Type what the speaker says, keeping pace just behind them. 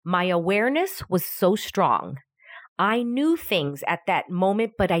My awareness was so strong. I knew things at that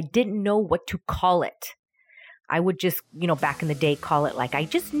moment, but I didn't know what to call it. I would just, back in the day call it like I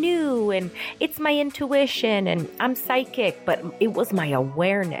just knew and it's my intuition and I'm psychic, but it was my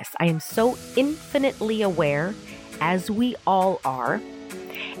awareness. I am so infinitely aware, as we all are,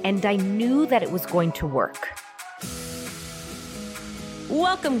 and I knew that it was going to work.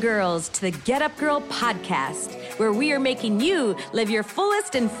 Welcome, girls, to the Get Up Girl podcast, where we are making you live your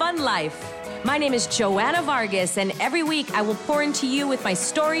fullest and fun life. My name is Joanna Vargas, and every week I will pour into you with my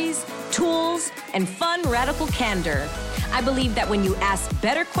stories, tools, and fun radical candor. I believe that when you ask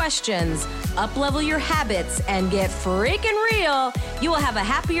better questions, up-level your habits, and get freaking real, you will have a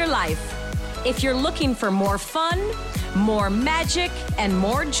happier life. If you're looking for more fun, more magic, and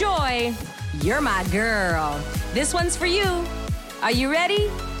more joy, you're my girl. This one's for you. Are you ready?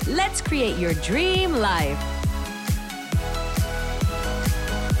 Let's create your dream life.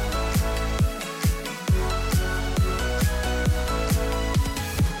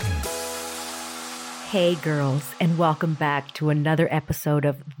 Hey girls, and welcome back to another episode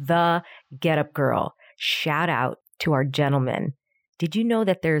of The Get Up Girl. Shout out to our gentlemen. Did you know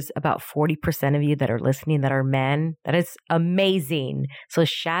that there's about 40% of you that are listening that are men? That is amazing. So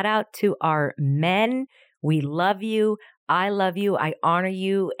shout out to our men. We love you. I love you. I honor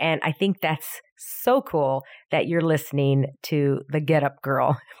you. And I think that's so cool that you're listening to The Get Up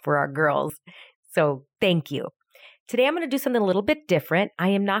Girl for our girls. So thank you. Today, I'm going to do something a little bit different. I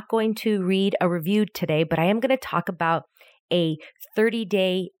am not going to read a review today, but I am going to talk about a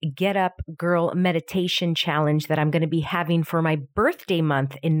 30-day Get Up Girl meditation challenge that I'm going to be having for my birthday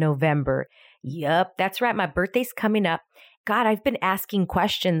month in November. Yup, that's right. My birthday's coming up. God, I've been asking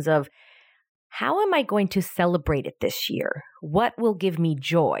questions of how am I going to celebrate it this year? What will give me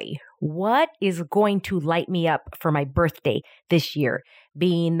joy? What is going to light me up for my birthday this year?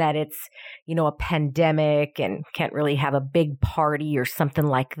 Being that it's, a pandemic and can't really have a big party or something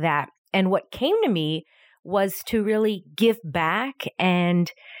like that. And what came to me was to really give back and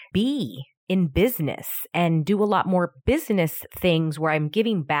be in business and do a lot more business things where I'm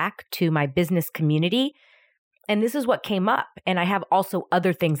giving back to my business community. And this is what came up. And I have also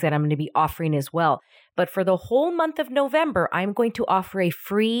other things that I'm going to be offering as well. But for the whole month of November, I'm going to offer a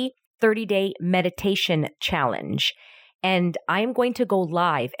free 30-day meditation challenge. And I'm going to go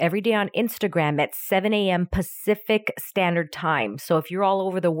live every day on Instagram at 7 a.m. Pacific Standard Time. So if you're all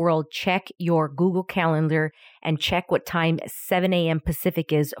over the world, check your Google Calendar and check what time 7 a.m.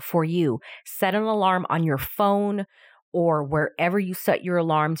 Pacific is for you. Set an alarm on your phone or wherever you set your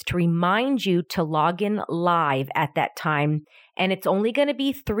alarms to remind you to log in live at that time. And it's only going to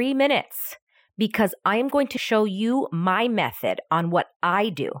be 3 minutes because I'm going to show you my method on what I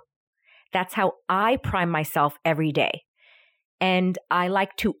do. That's how I prime myself every day. And I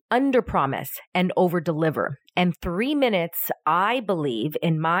like to underpromise and overdeliver. And 3 minutes, I believe,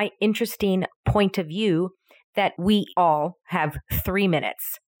 in my interesting point of view, that we all have 3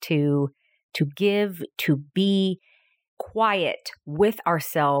 minutes to give, to be quiet with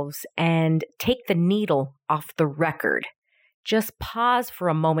ourselves and take the needle off the record. Just pause for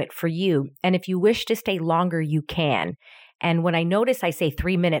a moment for you. And if you wish to stay longer, you can. And when I notice I say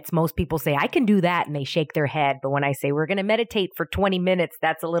 3 minutes, most people say, I can do that. And they shake their head. But when I say we're going to meditate for 20 minutes,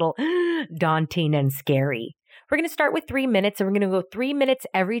 that's a little daunting and scary. We're going to start with 3 minutes and we're going to go 3 minutes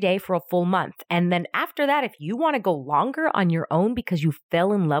every day for a full month. And then after that, if you want to go longer on your own because you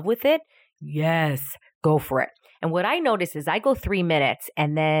fell in love with it, yes, go for it. And what I notice is I go 3 minutes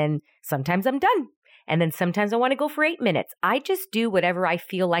and then sometimes I'm done. And then sometimes I want to go for 8 minutes. I just do whatever I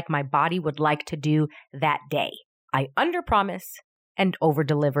feel like my body would like to do that day. I underpromise and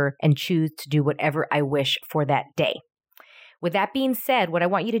overdeliver and choose to do whatever I wish for that day. With that being said, what I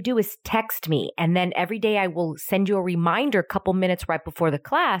want you to do is text me. And then every day I will send you a reminder a couple minutes right before the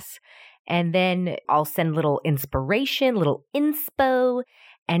class. And then I'll send little inspiration, little inspo,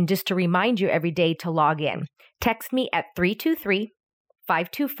 and just to remind you every day to log in. Text me at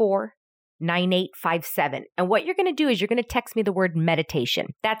 323-524-9857. And what you're going to do is you're going to text me the word meditation.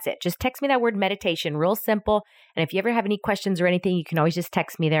 That's it. Just text me that word meditation, real simple. And if you ever have any questions or anything, you can always just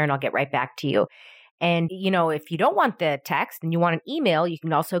text me there and I'll get right back to you. And, if you don't want the text and you want an email, you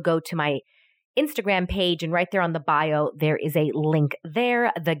can also go to my Instagram page and right there on the bio, there is a link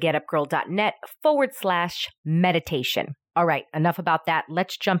there, thegetupgirl.net/meditation. All right, enough about that.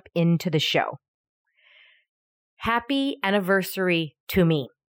 Let's jump into the show. Happy anniversary to me.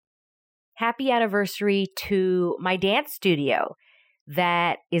 Happy anniversary to my dance studio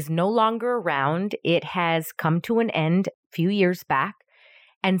that is no longer around. It has come to an end a few years back.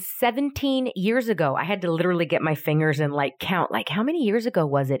 And 17 years ago, I had to literally get my fingers and like count, like how many years ago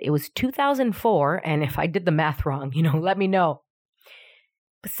was it? It was 2004. And if I did the math wrong, let me know.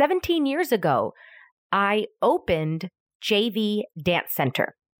 But 17 years ago, I opened JV Dance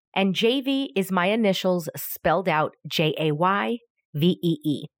Center. And JV is my initials spelled out JAYVEE.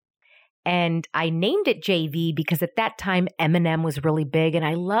 And I named it JV because at that time, Eminem was really big and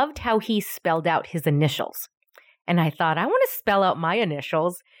I loved how he spelled out his initials. And I thought, I want to spell out my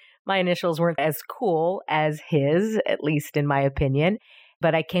initials. My initials weren't as cool as his, at least in my opinion,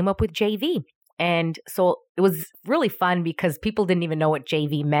 but I came up with JV. And so it was really fun because people didn't even know what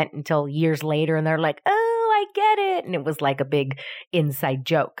JV meant until years later. And they're like, oh, I get it. And it was like a big inside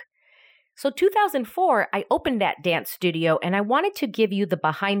joke. So 2004, I opened that dance studio and I wanted to give you the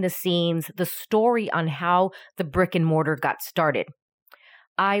behind the scenes, the story on how the brick and mortar got started.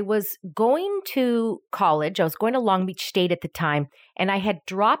 I was going to college. I was going to Long Beach State at the time, and I had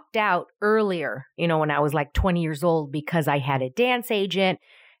dropped out earlier, when I was like 20 years old because I had a dance agent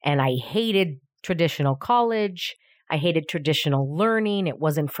and I hated traditional college. I hated traditional learning. It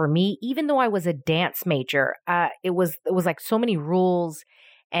wasn't for me, even though I was a dance major. It was like so many rules.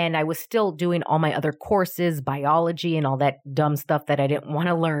 And I was still doing all my other courses, biology and all that dumb stuff that I didn't want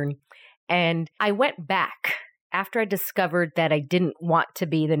to learn. And I went back after I discovered that I didn't want to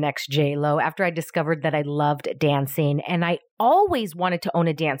be the next J-Lo, after I discovered that I loved dancing. And I always wanted to own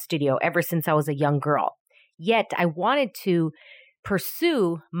a dance studio ever since I was a young girl. Yet I wanted to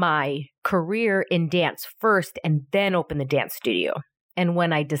pursue my career in dance first and then open the dance studio. And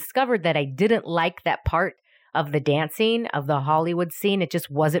when I discovered that I didn't like that part of the dancing, of the Hollywood scene, it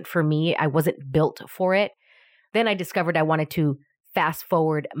just wasn't for me. I wasn't built for it. Then I discovered I wanted to fast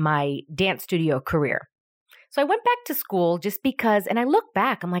forward my dance studio career. So I went back to school just because, and I look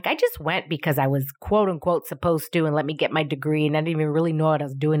back, I'm like, I just went because I was quote unquote supposed to and let me get my degree and I didn't even really know what I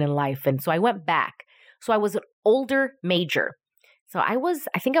was doing in life. And so I went back. So I was an older major. So I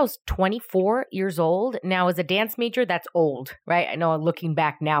think I was 24 years old. Now as a dance major, that's old, right? I know looking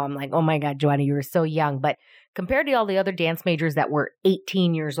back now, I'm like, oh my God, Joanna, you were so young. But compared to all the other dance majors that were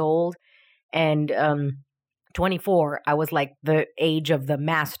 18 years old and 24, I was like the age of the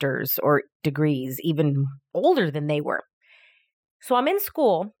masters or degrees, even older than they were. So I'm in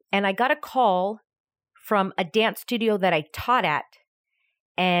school and I got a call from a dance studio that I taught at.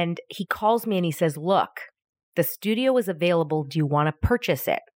 And he calls me and he says, look, the studio is available. Do you want to purchase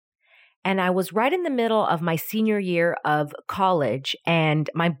it? And I was right in the middle of my senior year of college and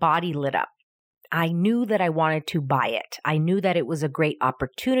my body lit up. I knew that I wanted to buy it. I knew that it was a great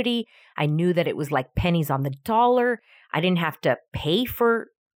opportunity. I knew that it was like pennies on the dollar. I didn't have to pay for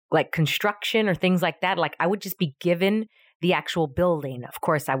like construction or things like that. Like I would just be given the actual building. Of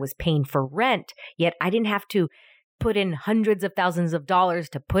course, I was paying for rent, yet I didn't have to put in hundreds of thousands of dollars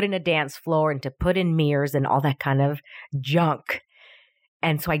to put in a dance floor and to put in mirrors and all that kind of junk.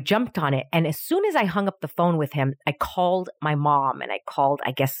 And so I jumped on it. And as soon as I hung up the phone with him, I called my mom and I called,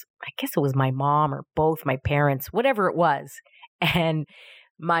 I guess it was my mom or both my parents, whatever it was. And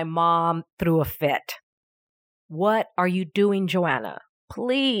my mom threw a fit. What are you doing, Joanna?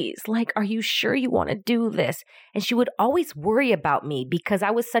 Please, like, are you sure you want to do this? And she would always worry about me because I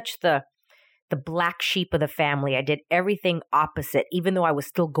was such the black sheep of the family. I did everything opposite, even though I was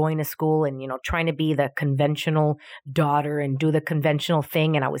still going to school and, trying to be the conventional daughter and do the conventional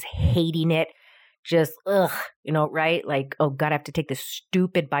thing. And I was hating it. Just, right? Like, oh God, I have to take this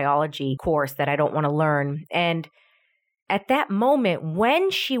stupid biology course that I don't want to learn. And at that moment, when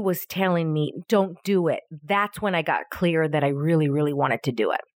she was telling me, don't do it, that's when I got clear that I really, really wanted to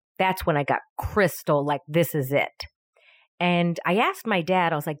do it. That's when I got crystal, like, this is it. And I asked my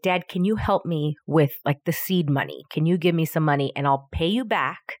dad, I was like, Dad, can you help me with like the seed money? Can you give me some money and I'll pay you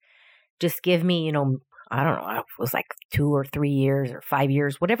back? Just give me, I don't know, it was like 2 or 3 years or 5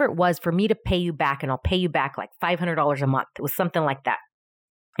 years, whatever it was for me to pay you back. And I'll pay you back like $500 a month. It was something like that.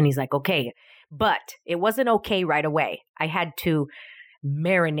 And he's like, okay, but it wasn't okay right away. I had to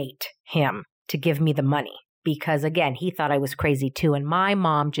marinate him to give me the money because again, he thought I was crazy too. And my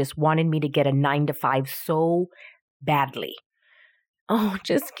mom just wanted me to get a 9-to-5 so badly. Oh,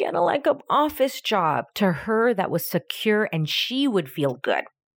 just get like an office job. To her, that was secure and she would feel good.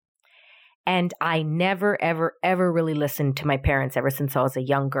 And I never, ever, ever really listened to my parents ever since I was a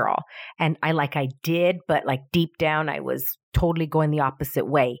young girl. And I did, but like deep down, I was totally going the opposite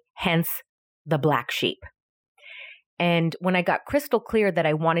way. Hence the black sheep. And when I got crystal clear that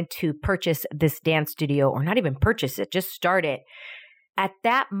I wanted to purchase this dance studio, or not even purchase it, just start it, at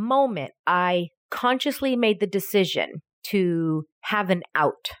that moment, I consciously made the decision to have an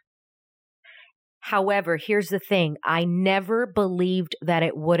out. However, here's the thing. I never believed that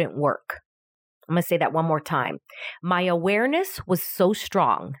it wouldn't work. I'm going to say that one more time. My awareness was so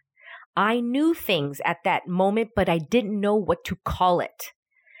strong. I knew things at that moment, but I didn't know what to call it.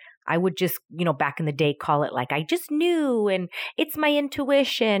 I would just, back in the day, call it like I just knew, and it's my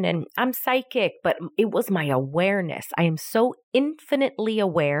intuition, and I'm psychic, but it was my awareness. I am so infinitely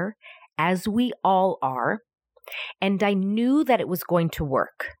aware, as we all are, and I knew that it was going to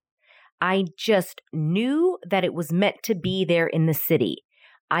work. I just knew that it was meant to be there in the city.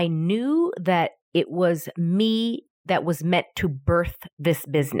 I knew that it was me that was meant to birth this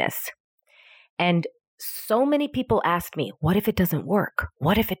business. And so many people ask me, what if it doesn't work?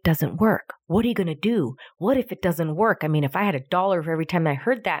 What if it doesn't work? What are you going to do? What if it doesn't work? I mean, if I had $1 for every time I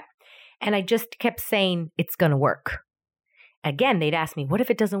heard that, and I just kept saying, it's going to work. Again, they'd ask me, what if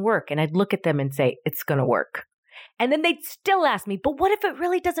it doesn't work? And I'd look at them and say, it's going to work. And then they'd still ask me, but what if it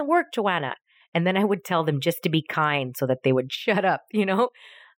really doesn't work, Joanna? And then I would tell them just to be kind so that they would shut up,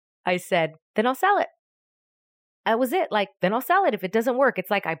 I said, then I'll sell it. That was it. Then I'll sell it if it doesn't work. It's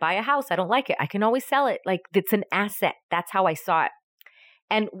like I buy a house. I don't like it. I can always sell it. It's an asset. That's how I saw it.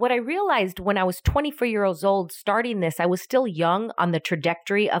 And what I realized when I was 24 years old starting this, I was still young on the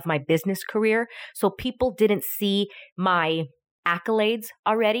trajectory of my business career. So people didn't see my accolades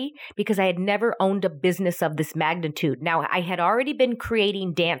already because I had never owned a business of this magnitude. Now, I had already been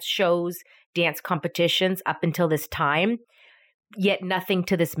creating dance shows, dance competitions up until this time, yet nothing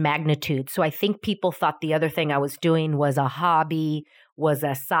to this magnitude. So I think people thought the other thing I was doing was a hobby, was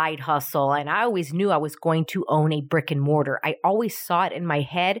a side hustle. And I always knew I was going to own a brick and mortar. I always saw it in my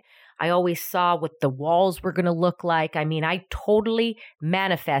head. I always saw what the walls were going to look like. I mean, I totally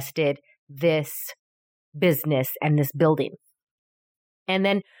manifested this business and this building. And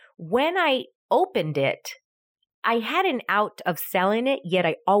then when I opened it, I had an out of selling it, yet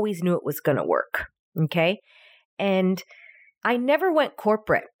I always knew it was going to work. Okay. And I never went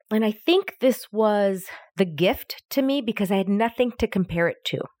corporate. And I think this was the gift to me because I had nothing to compare it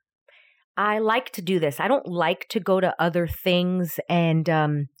to. I like to do this. I don't like to go to other things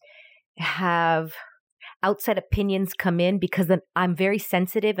and have outside opinions come in because then I'm very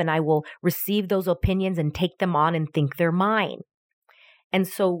sensitive and I will receive those opinions and take them on and think they're mine. And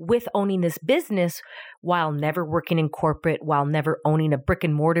so with owning this business, while never working in corporate, while never owning a brick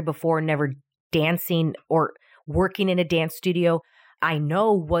and mortar before, never dancing or working in a dance studio, I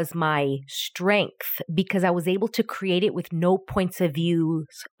know was my strength because I was able to create it with no points of views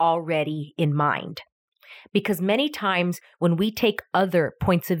already in mind. Because many times when we take other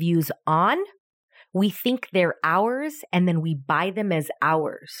points of views on, we think they're ours and then we buy them as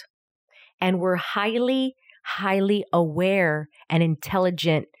ours. And we're highly aware and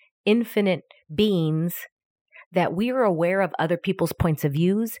intelligent, infinite beings that we are aware of other people's points of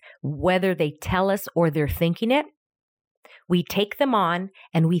views, whether they tell us or they're thinking it. We take them on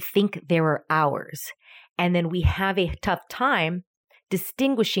and we think they're ours. And then we have a tough time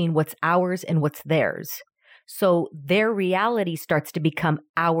distinguishing what's ours and what's theirs. So their reality starts to become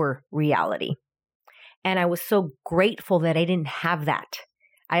our reality. And I was so grateful that I didn't have that.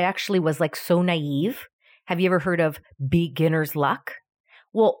 I actually was so naive. Have you ever heard of beginner's luck?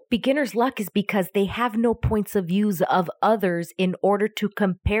 Well, beginner's luck is because they have no points of views of others in order to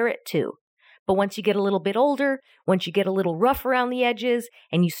compare it to. But once you get a little bit older, once you get a little rough around the edges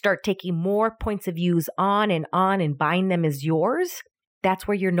and you start taking more points of views on and buying them as yours, that's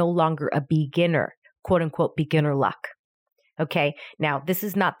where you're no longer a beginner, quote unquote, beginner luck. Okay. Now, this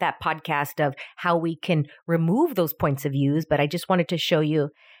is not that podcast of how we can remove those points of views, but I just wanted to show you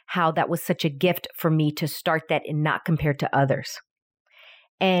how that was such a gift for me to start that and not compare to others.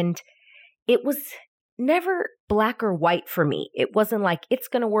 And it was never black or white for me. It wasn't like it's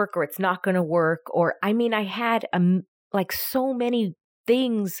going to work or it's not going to work. I had so many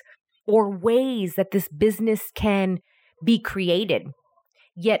things or ways that this business can be created.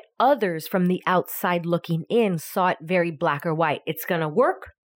 Yet others from the outside looking in saw it very black or white. It's going to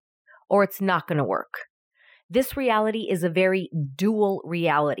work or it's not going to work. This reality is a very dual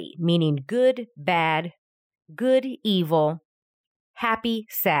reality, meaning good, bad, good, evil, happy,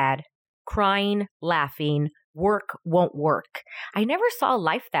 sad, crying, laughing, work, won't work. I never saw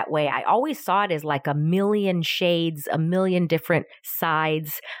life that way. I always saw it as like a million shades, a million different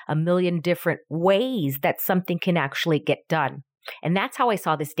sides, a million different ways that something can actually get done. And that's how I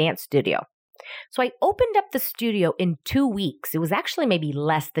saw this dance studio. So I opened up the studio in 2 weeks. It was actually maybe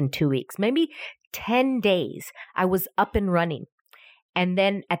less than 2 weeks, maybe 10 days. I was up and running. And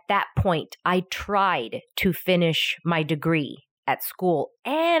then at that point, I tried to finish my degree at school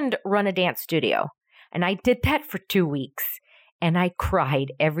and run a dance studio. And I did that for 2 weeks. And I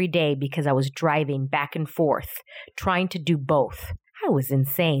cried every day because I was driving back and forth, trying to do both. I was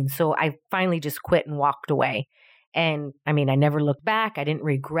insane. So I finally just quit and walked away. And I mean, I never looked back. I didn't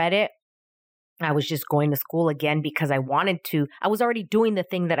regret it. I was just going to school again because I wanted to. I was already doing the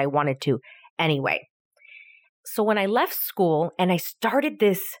thing that I wanted to anyway. So when I left school and I started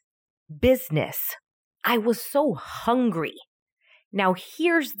this business, I was so hungry. Now,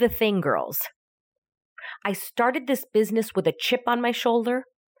 here's the thing, girls. I started this business with a chip on my shoulder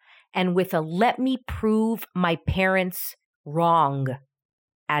and with a let me prove my parents wrong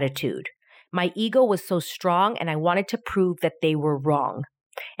attitude. My ego was so strong and I wanted to prove that they were wrong.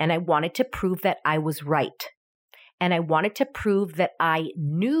 And I wanted to prove that I was right. And I wanted to prove that I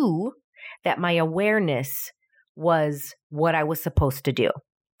knew that my awareness was what I was supposed to do.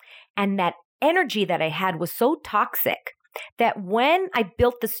 And that energy that I had was so toxic that when I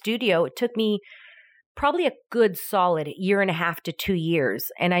built the studio, it took me probably a good solid 1.5 to 2 years.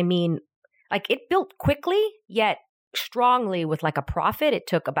 And I mean, like it built quickly, yet strongly with like a profit. It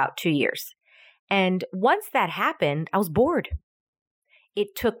took about 2 years. And once that happened, I was bored.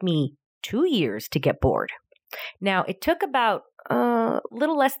 It took me 2 years to get bored. Now, it took about a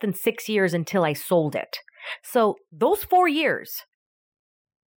little less than 6 years until I sold it. So those 4 years,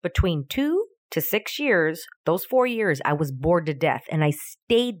 between 2 to 6 years, those 4 years, I was bored to death. And I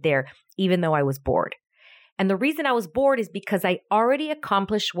stayed there even though I was bored. And the reason I was bored is because I already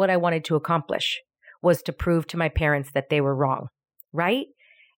accomplished what I wanted to accomplish, was to prove to my parents that they were wrong, right?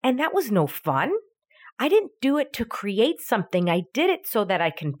 And that was no fun. I didn't do it to create something. I did it so that I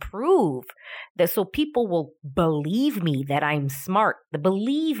can prove that so people will believe me that I'm smart,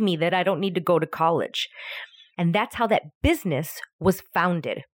 believe me that I don't need to go to college. And that's how that business was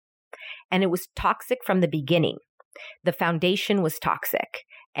founded. And it was toxic from the beginning. The foundation was toxic.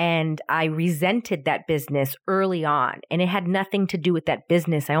 And I resented that business early on. And it had nothing to do with that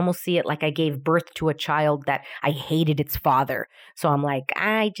business. I almost see it like I gave birth to a child that I hated its father. So I'm like,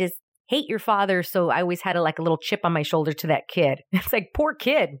 I just hate your father. So I always had a little chip on my shoulder to that kid. It's like, poor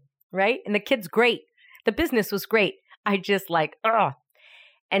kid, right? And the kid's great. The business was great. I just ugh.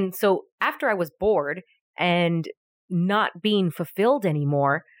 And so after I was bored and not being fulfilled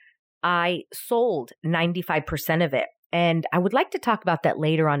anymore, I sold 95% of it. And I would like to talk about that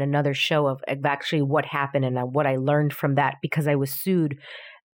later on another show of actually what happened and what I learned from that, because I was sued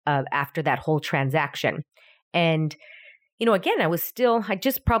after that whole transaction. And, again, I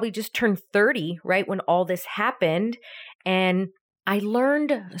probably just turned 30, right, when all this happened. And I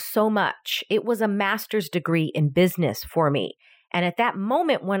learned so much. It was a master's degree in business for me. And at that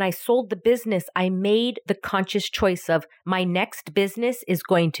moment, when I sold the business, I made the conscious choice of my next business is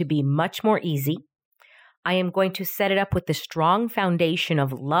going to be much more easy. I am going to set it up with the strong foundation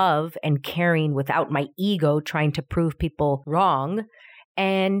of love and caring without my ego trying to prove people wrong.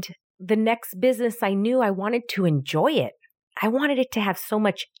 And the next business, I knew I wanted to enjoy it. I wanted it to have so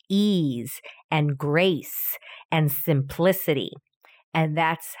much ease and grace and simplicity. And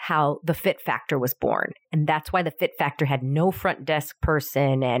that's how the Fit Factor was born. And that's why the Fit Factor had no front desk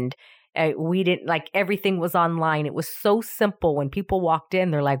person. And we didn't everything was online. It was so simple. When people walked in,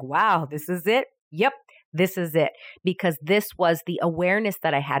 they're like, wow, this is it. Yep. This is it, because this was the awareness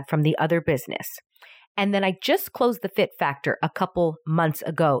that I had from the other business. And then I just closed the Fit Factor a couple months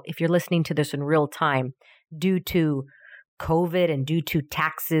ago, if you're listening to this in real time, due to COVID and due to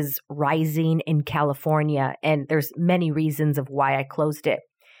taxes rising in California. And there's many reasons of why I closed it.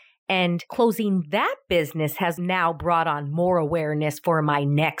 And closing that business has now brought on more awareness for my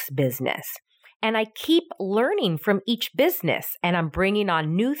next business. And I keep learning from each business, and I'm bringing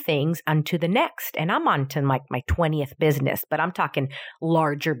on new things onto the next. And I'm on to my 20th business, but I'm talking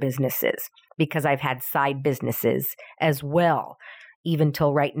larger businesses because I've had side businesses as well, even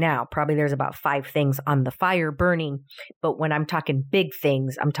till right now. Probably there's about 5 things on the fire burning. But when I'm talking big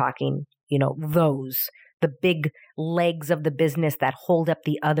things, I'm talking, the big legs of the business that hold up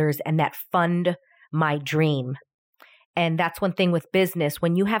the others and that fund my dream. And that's one thing with business.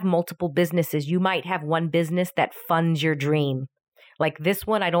 When you have multiple businesses, you might have one business that funds your dream. Like this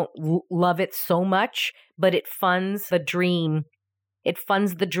one, I don't love it so much, but it funds the dream. It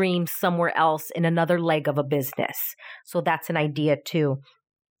funds the dream somewhere else in another leg of a business. So that's an idea too.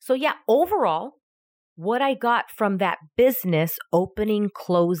 So yeah, overall, what I got from that business, opening,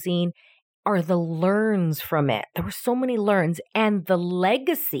 closing, are the learns from it. There were so many learns, and the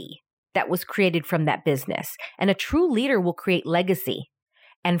legacy that was created from that business. And a true leader will create legacy.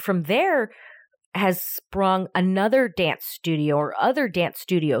 And from there has sprung another dance studio or other dance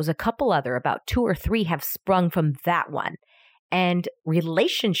studios, a couple other, about 2 or 3 have sprung from that one. And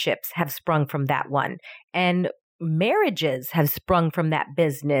relationships have sprung from that one. And marriages have sprung from that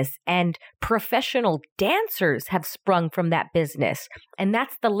business, and professional dancers have sprung from that business. And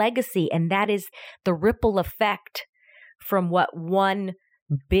that's the legacy. And that is the ripple effect from what one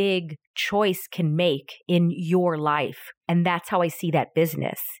big choice can make in your life. And that's how I see that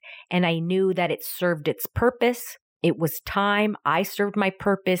business. And I knew that it served its purpose. It was time. I served my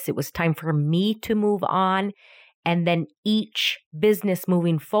purpose. It was time for me to move on. And then each business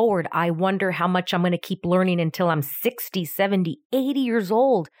moving forward, I wonder how much I'm going to keep learning until I'm 60, 70, 80 years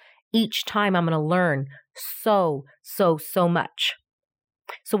old. Each time I'm going to learn so much.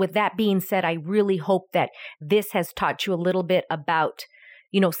 So with that being said, I really hope that this has taught you a little bit about,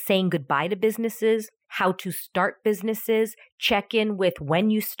 saying goodbye to businesses, how to start businesses, check in with when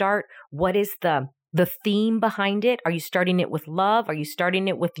you start, what is the theme behind it. Are you starting it with love? Are you starting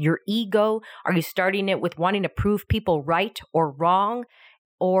it with your ego? Are you starting it with wanting to prove people right or wrong?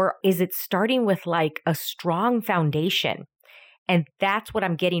 Or is it starting with like a strong foundation? And that's what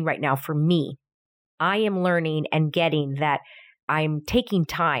I'm getting right now for me. I am learning and getting that I'm taking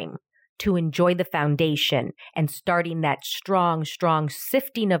time to enjoy the foundation and starting that strong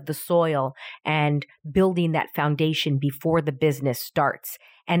sifting of the soil and building that foundation before the business starts.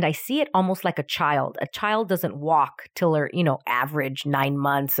 And I see it almost like a child. A child doesn't walk till they're, average 9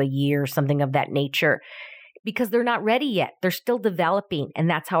 months, a year, something of that nature, because they're not ready yet. They're still developing. And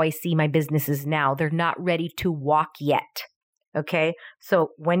that's how I see my businesses now. They're not ready to walk yet. Okay.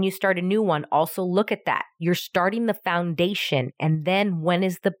 So when you start a new one, also look at that. You're starting the foundation. And then when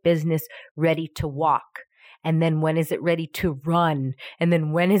is the business ready to walk? And then when is it ready to run? And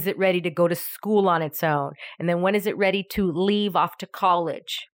then when is it ready to go to school on its own? And then when is it ready to leave off to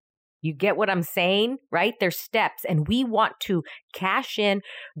college? You get what I'm saying, right? There's steps, and we want to cash in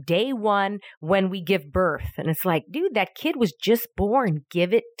day one when we give birth. And it's like, dude, that kid was just born.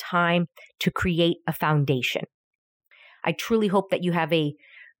 Give it time to create a foundation. I truly hope that you have a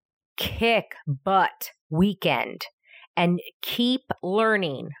kick butt weekend and keep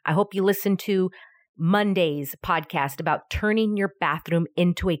learning. I hope you listen to Monday's podcast about turning your bathroom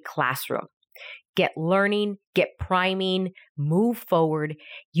into a classroom. Get learning, get priming, move forward.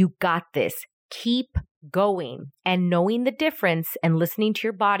 You got this. Keep going and knowing the difference and listening to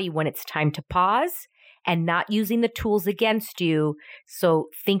your body when it's time to pause and not using the tools against you. So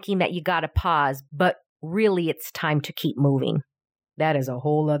thinking that you got to pause, but really it's time to keep moving. That is a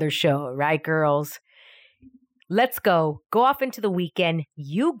whole other show, right, girls? Let's go. Go off into the weekend.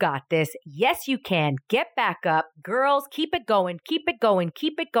 You got this. Yes, you can. Get back up. Girls, keep it going. Keep it going.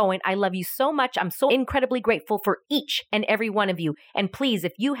 Keep it going. I love you so much. I'm so incredibly grateful for each and every one of you. And please,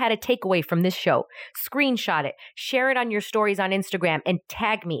 if you had a takeaway from this show, screenshot it, share it on your stories on Instagram, and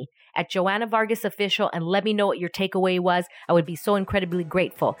tag me at Joanna Vargas Official and let me know what your takeaway was. I would be so incredibly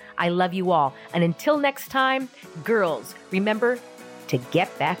grateful. I love you all. And until next time, girls, remember to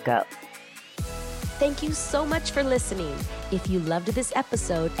get back up. Thank you so much for listening. If you loved this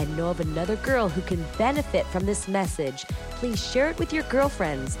episode and know of another girl who can benefit from this message, please share it with your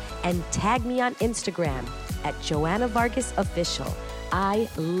girlfriends and tag me on Instagram at Joanna Vargas Official. I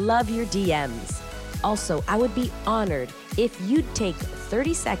love your DMs. Also, I would be honored if you'd take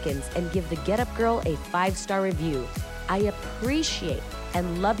 30 seconds and give the Get Up Girl a 5-star review. I appreciate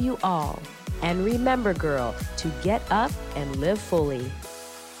and love you all. And remember, girl, to get up and live fully.